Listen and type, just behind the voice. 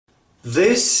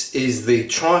This is the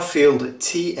Trifield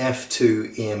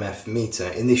TF2 EMF meter.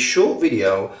 In this short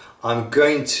video, I'm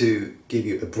going to give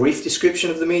you a brief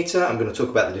description of the meter. I'm going to talk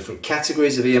about the different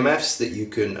categories of EMFs that you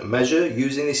can measure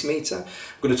using this meter.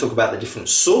 I'm going to talk about the different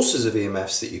sources of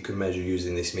EMFs that you can measure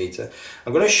using this meter.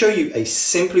 I'm going to show you a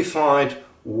simplified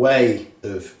way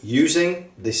of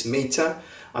using this meter.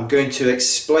 I'm going to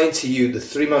explain to you the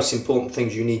three most important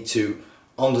things you need to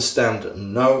understand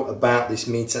and know about this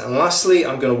meter, and lastly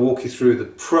I'm going to walk you through the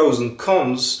pros and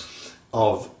cons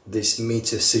of this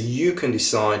meter so you can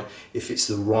decide if it's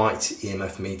the right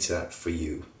EMF meter for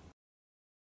you.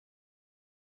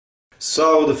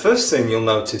 So the first thing you'll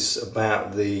notice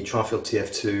about the Trifield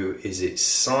TF2 is its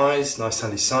size. Nice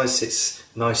handy size, sits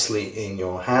nicely in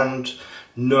your hand,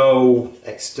 no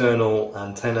external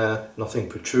antenna, nothing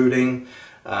protruding.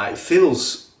 It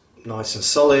feels nice and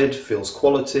solid, feels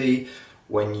quality.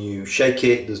 When you shake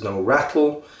it, there's no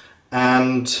rattle.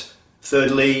 And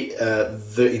thirdly,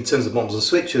 in terms of buttons and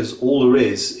switches, all there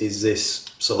is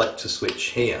this selector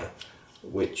switch here,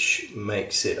 which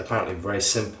makes it apparently very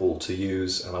simple to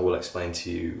use, and I will explain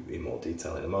to you in more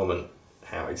detail in a moment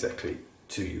how exactly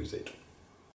to use it.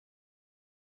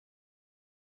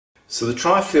 So the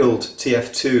Trifield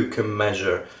TF2 can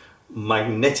measure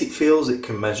magnetic fields, it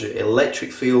can measure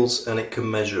electric fields, and it can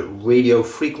measure radio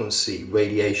frequency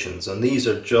radiations, and these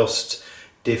are just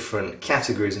different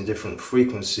categories and different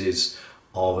frequencies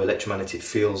of electromagnetic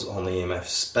fields on the EMF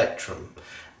spectrum.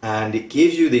 And it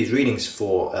gives you these readings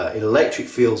for electric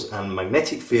fields and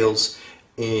magnetic fields.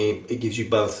 It gives you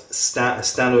both a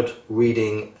standard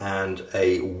reading and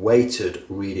a weighted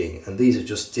reading, and these are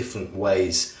just different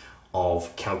ways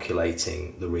of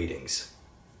calculating the readings.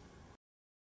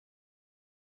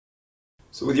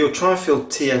 So with your Trifield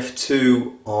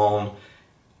TF2 on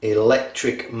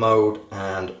electric mode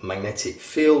and magnetic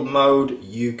field mode,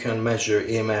 you can measure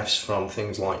EMFs from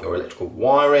things like your electrical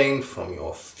wiring, from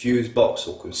your fuse box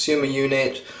or consumer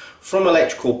unit, from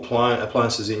electrical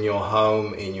appliances in your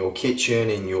home, in your kitchen,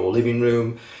 in your living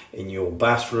room, in your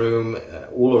bathroom,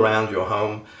 all around your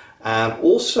home, and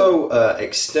also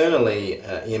externally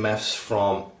EMFs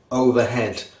from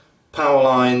overhead power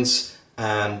lines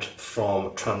and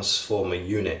from transformer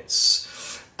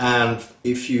units. And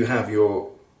if you have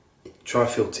your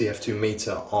Trifield TF2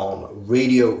 meter on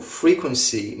radio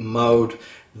frequency mode,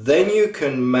 then you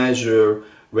can measure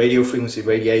radio frequency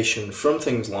radiation from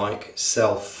things like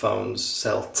cell phones,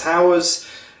 cell towers,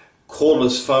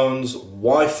 cordless phones,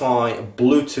 Wi-Fi,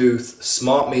 Bluetooth,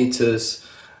 smart meters,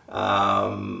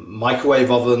 microwave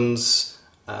ovens,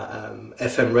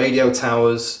 FM radio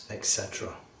towers,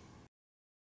 etc.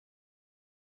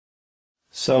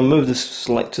 So move the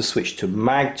selector switch to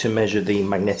mag to measure the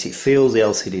magnetic fields. The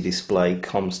LCD display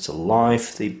comes to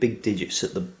life. The big digits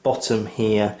at the bottom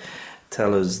here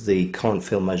tell us the current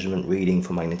field measurement reading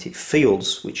for magnetic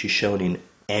fields, which is shown in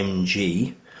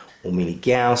mg or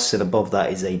milli-Gauss, and above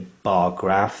that is a bar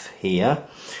graph here,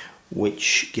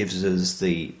 which gives us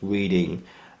the reading,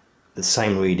 the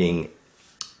same reading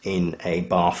in a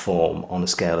bar form on a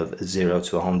scale of 0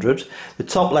 to 100. The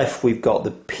top left, we've got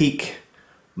the peak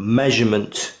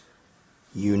measurement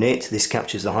unit. This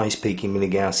captures the highest peak in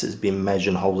milli-Gauss that's been measured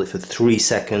and holds it for 3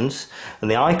 seconds.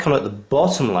 And the icon at the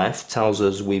bottom left tells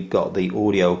us we've got the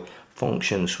audio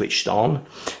function switched on.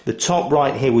 The top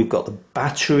right here, we've got the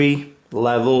battery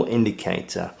level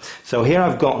indicator. So here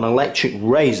I've got an electric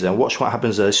razor. Watch what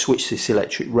happens as I switch this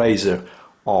electric razor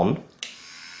on.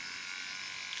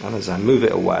 And as I move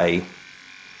it away,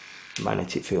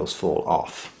 magnetic fields fall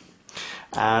off.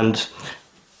 And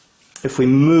if we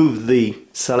move the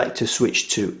selector switch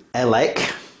to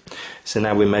elec, so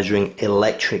now we're measuring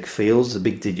electric fields. The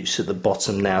big digits at the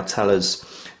bottom now tell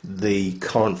us the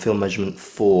current field measurement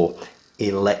for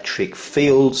electric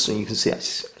fields, and you can see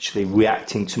it's actually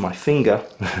reacting to my finger.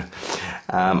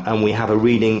 And we have a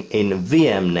reading in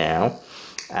VM now,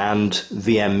 and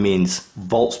VM means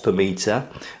volts per meter.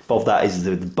 Above that is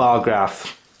the bar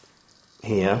graph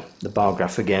here, the bar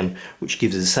graph again, which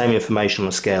gives us the same information on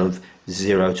a scale of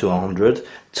 0 to 100.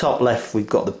 Top left, we've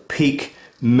got the peak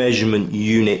measurement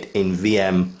unit in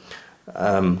VM,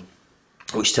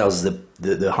 which tells us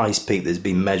the highest peak that's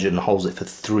been measured and holds it for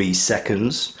 3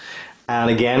 seconds. And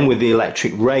again, with the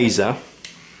electric razor,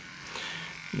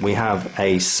 we have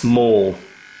a small,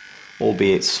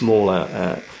 albeit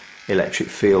smaller, electric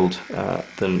field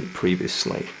than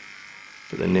previously,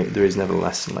 but there is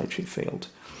nevertheless an electric field.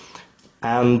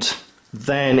 And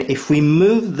then if we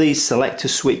move the selector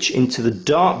switch into the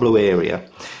dark blue area,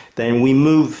 then we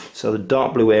move, so the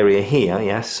dark blue area here,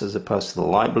 yes, as opposed to the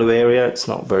light blue area. It's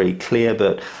not very clear,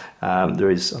 but there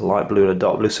is a light blue and a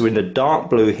dark blue. So we're in the dark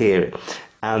blue here,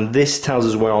 and this tells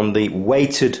us we're on the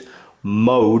weighted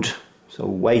mode. So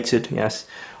weighted, yes,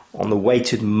 on the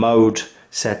weighted mode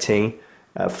setting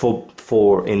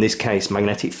for in this case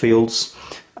magnetic fields,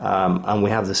 and we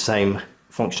have the same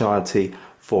functionality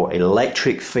for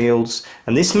electric fields,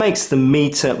 and this makes the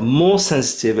meter more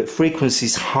sensitive at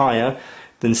frequencies higher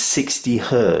than 60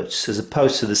 Hertz as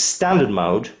opposed to the standard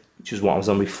mode, which is what I was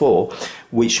on before,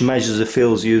 which measures the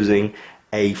fields using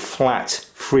a flat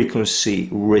frequency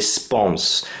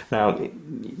response. Now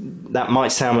that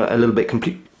might sound a little bit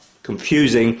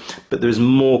confusing, but there's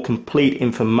more complete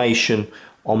information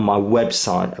on my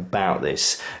website about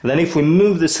this. And then if we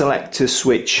move the selector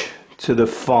switch to the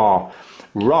far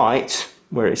right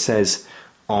where it says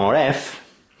RF,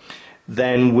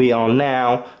 then we are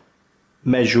now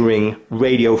measuring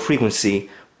radio frequency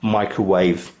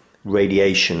microwave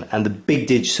radiation, and the big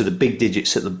digits are the big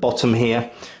digits at the bottom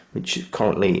here, which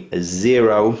currently is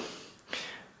 0.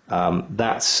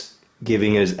 That's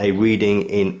giving us a reading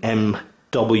in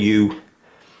MW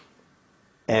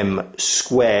M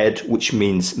squared, which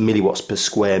means milliwatts per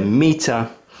square meter,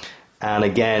 and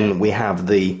again we have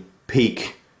the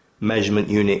peak measurement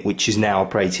unit, which is now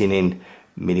operating in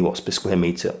milliwatts per square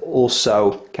meter.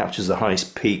 Also captures the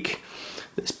highest peak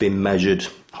that's been measured,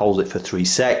 holds it for 3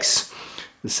 secs,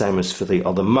 the same as for the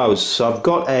other modes. So I've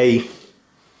got a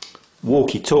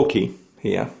walkie-talkie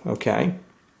here, okay,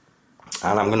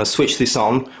 and I'm going to switch this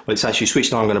on. Well, it's actually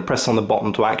switched on. I'm going to press on the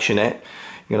button to action it.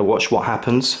 You're going to watch what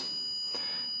happens,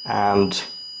 and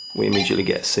we immediately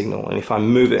get a signal. And if I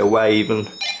move it away even,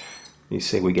 you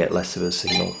see we get less of a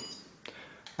signal,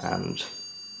 and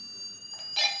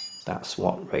that's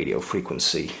what radio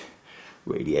frequency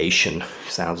radiation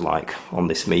sounds like on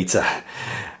this meter.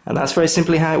 And that's very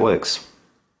simply how it works.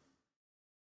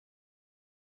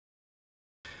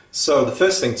 So the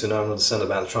first thing to know and understand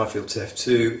about the Trifield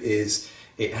TF2 is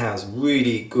it has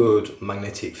really good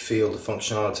magnetic field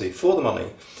functionality for the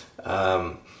money,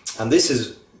 and this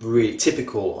is really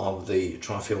typical of the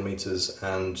Trifield meters,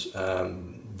 and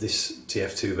this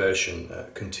TF2 version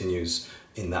continues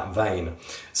in that vein.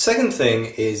 Second thing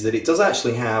is that it does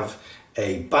actually have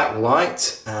a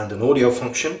backlight and an audio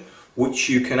function, which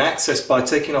you can access by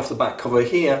taking off the back cover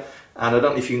here, and I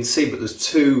don't know if you can see, but there's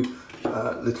two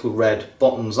little red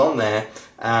buttons on there,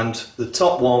 and the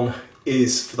top one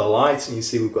is for the light, and you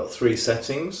see we've got 3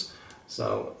 settings.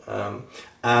 So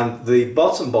and the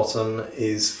bottom button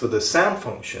is for the sound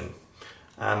function,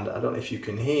 and I don't know if you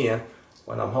can hear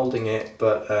when I'm holding it,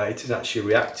 but it is actually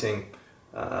reacting.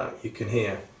 You can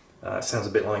hear it sounds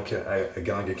a bit like a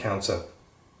Geiger counter,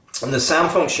 and the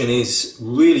sound function is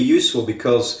really useful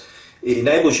because it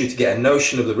enables you to get a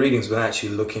notion of the readings without actually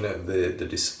looking at the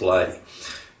display.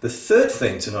 The third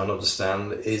thing to know and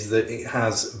understand is that it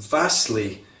has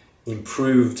vastly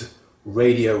improved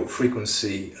radio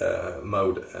frequency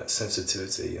mode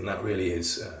sensitivity, and that really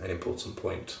is an important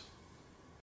point.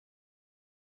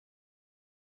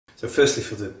 So firstly,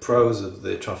 for the pros of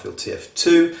the Trifield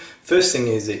TF2, first thing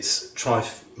is its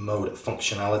tri-mode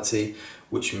functionality,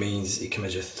 which means it can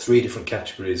measure 3 different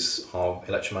categories of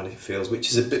electromagnetic fields,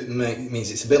 which is means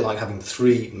it's a bit like having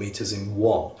 3 meters in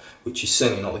one, which is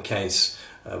certainly not the case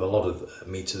of a lot of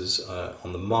meters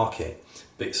on the market.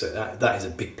 So that is a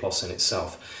big plus in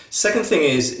itself. Second thing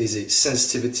is its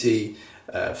sensitivity,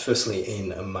 firstly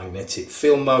in a magnetic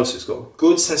field mode, so it's got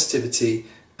good sensitivity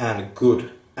and good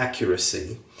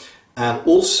accuracy, and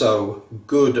also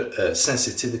good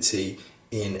sensitivity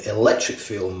in electric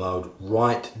field mode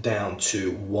right down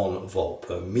to 1 volt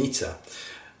per meter.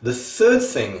 The third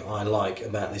thing I like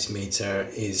about this meter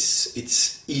is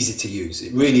it's easy to use.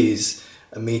 It really is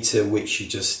a meter which you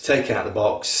just take out the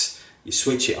box, you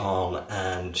switch it on,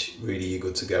 and really you're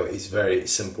good to go. It's very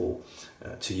simple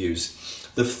to use.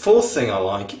 The fourth thing I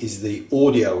like is the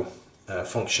audio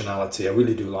functionality. I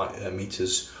really do like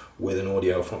meters with an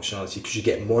audio functionality because you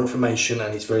get more information,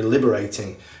 and it's very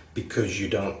liberating because you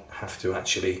don't have to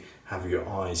actually have your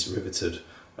eyes riveted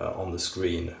on the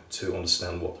screen to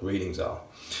understand what the readings are.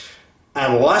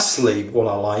 And lastly, what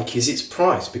I like is its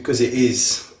price, because it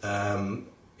is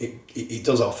it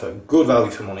does offer good value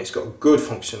for money. It's got good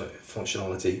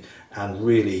functionality, and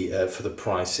really for the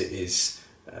price it is,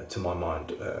 to my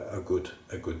mind, a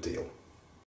good deal.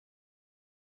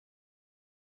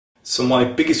 So my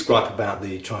biggest gripe about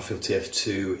the Trifield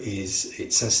TF2 is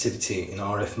its sensitivity in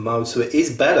RF mode. So it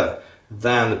is better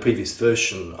than the previous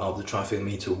version of the Trifield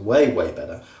meter, way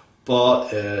better,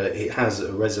 but it has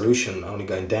a resolution only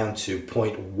going down to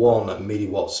 0.1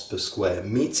 milliwatts per square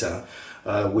meter,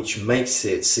 which makes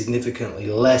it significantly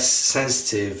less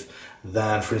sensitive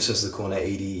than, for instance, the Cornet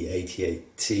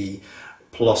 8088T,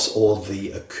 plus all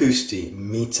the acoustic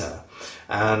meter.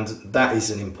 And that is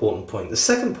an important point. The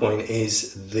second point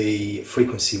is the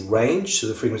frequency range. So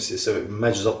the frequency, so it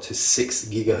measures up to 6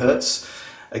 gigahertz.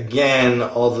 Again,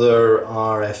 other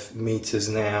RF meters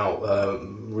now,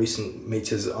 recent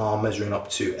meters are measuring up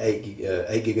to 8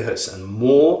 gigahertz and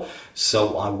more.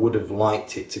 So I would have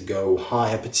liked it to go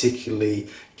higher, particularly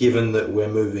given that we're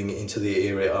moving into the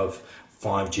area of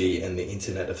 5G and the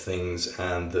Internet of Things,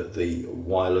 and that the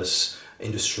wireless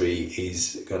industry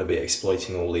is going to be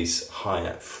exploiting all these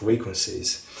higher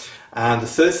frequencies. And the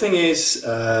third thing is,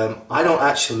 I don't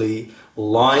actually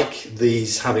like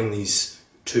having these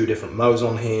two different modes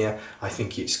on here. I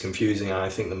think it's confusing, and I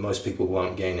think that most people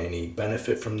won't gain any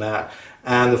benefit from that.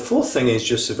 And the fourth thing is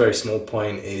just a very small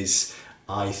point, is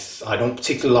I don't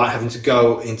particularly like having to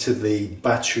go into the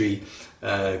battery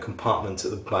compartment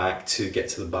at the back to get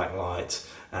to the backlight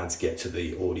and to get to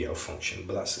the audio function,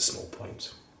 but that's a small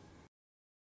point.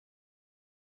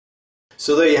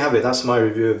 So there you have it, that's my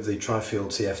review of the Trifield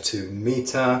TF2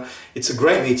 meter. It's a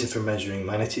great meter for measuring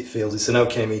magnetic fields. It's an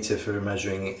okay meter for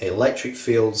measuring electric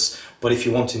fields, but if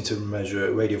you're wanting to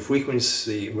measure radio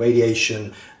frequency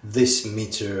radiation, this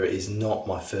meter is not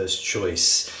my first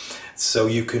choice. So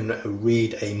you can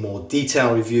read a more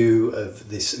detailed review of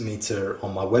this meter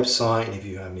on my website, and if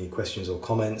you have any questions or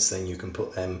comments, then you can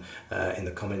put them in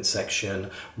the comment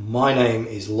section. My name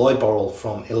is Lloyd Borrell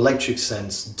from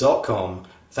electricsense.com.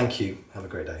 Thank you. Have a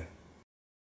great day.